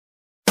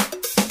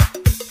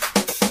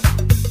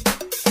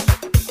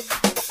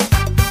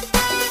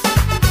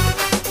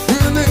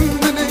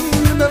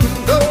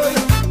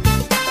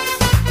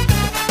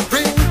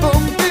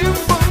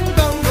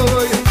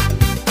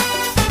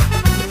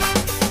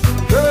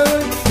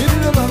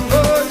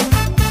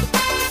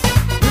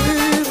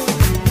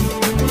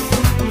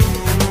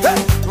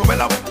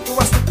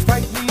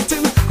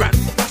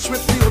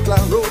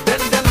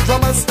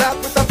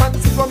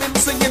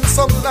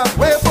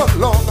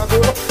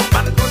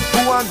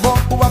more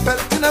who are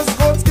belting as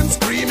goats can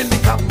scream in the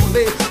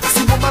camule. I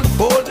see woman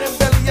hold them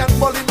belly and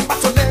balling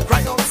back on their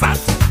cry out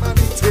Santa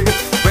humanity.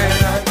 When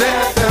I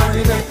dead,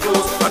 bury me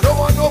close. I don't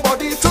want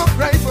nobody to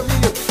cry for me.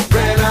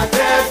 When I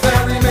dead,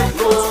 bury me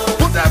close.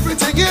 Put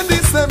everything in the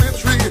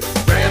cemetery.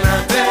 When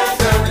I dead,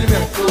 bury me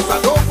close.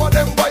 I don't want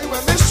them boy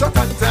when they shot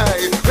and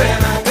die.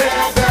 When I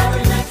dead,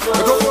 bury me close.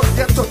 I don't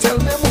forget to tell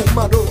me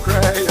mama don't cry.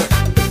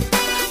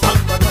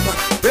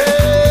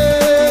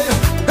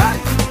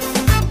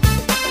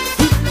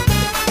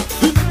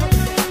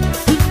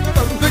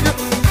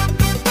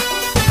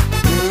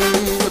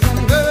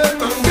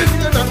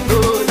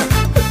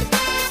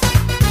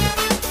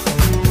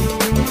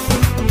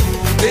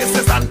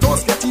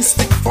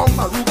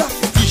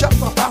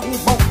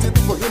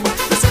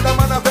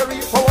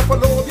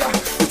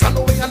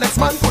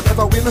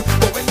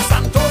 But when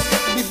Santos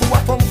get the boa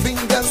from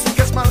fingers, the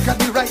case man can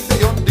be right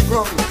there on the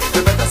ground.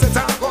 They better say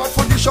thank God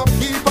for the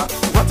shopkeeper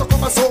who want to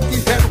come and soak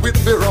his head with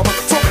the rum.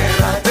 So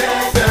when I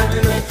dead,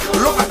 bury me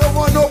close. Look, I don't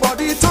want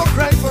nobody to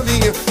cry for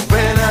me.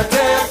 When I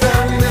dead,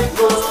 bury me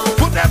close.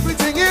 Put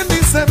everything in the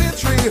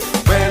cemetery.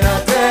 When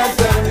I dead,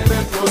 bury me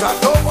close. I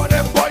don't want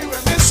them boy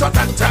when they shot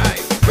and die.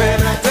 When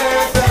I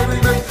dead, bury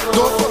me close.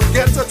 Don't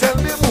forget to tell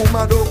me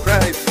mama don't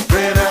cry.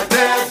 When I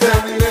dead,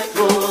 bury me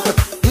close.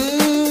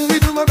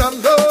 Little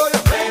madam do.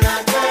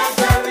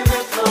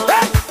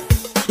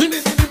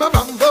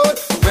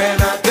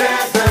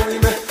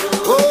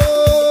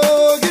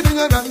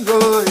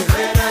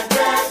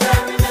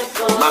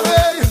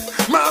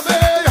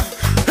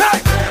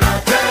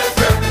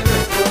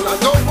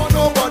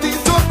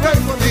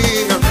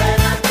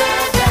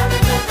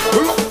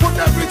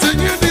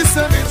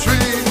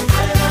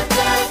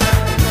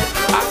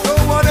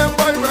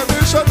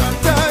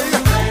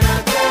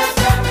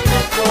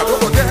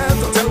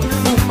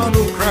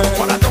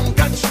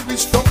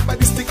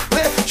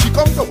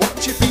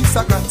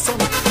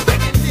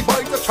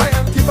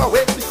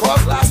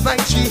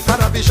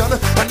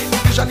 And in the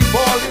vision he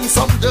fall in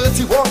some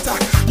dirty water.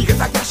 He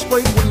get a gash but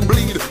it wouldn't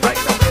bleed. Right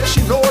away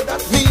she know that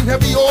mean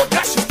heavy old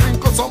gash. She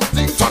sprinkle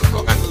something, turn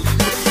wrong and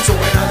leave. So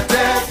when I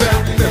dead,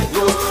 bury me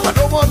close. I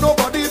don't want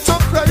nobody to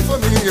cry for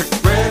me.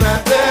 When I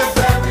dead,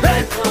 bury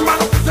me close. Man,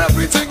 put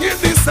everything in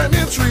the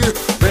cemetery.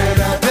 When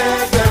I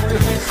dead, bury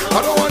me close.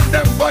 I don't want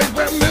them boys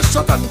when they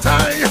shut and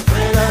tie.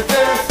 When I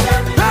dead,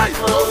 bury me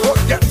close. Don't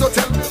forget to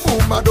tell me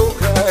mama don't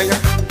cry.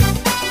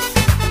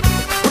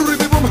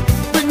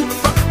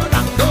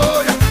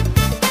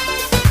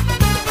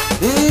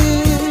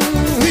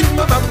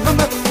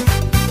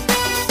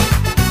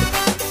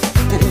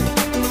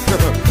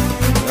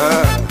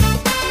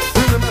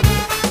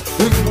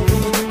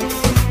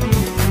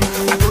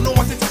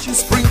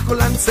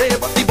 Say,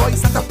 but the boys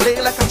start to play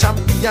like a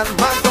champion.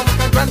 My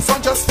my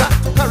grandson just start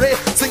to hurry.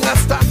 Singers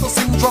start to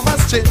sing,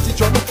 drummers change the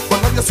drum.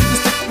 But now you see the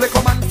stick play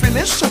come and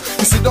finish.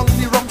 You see down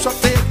the rum shop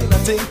taking a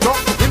take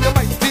drop.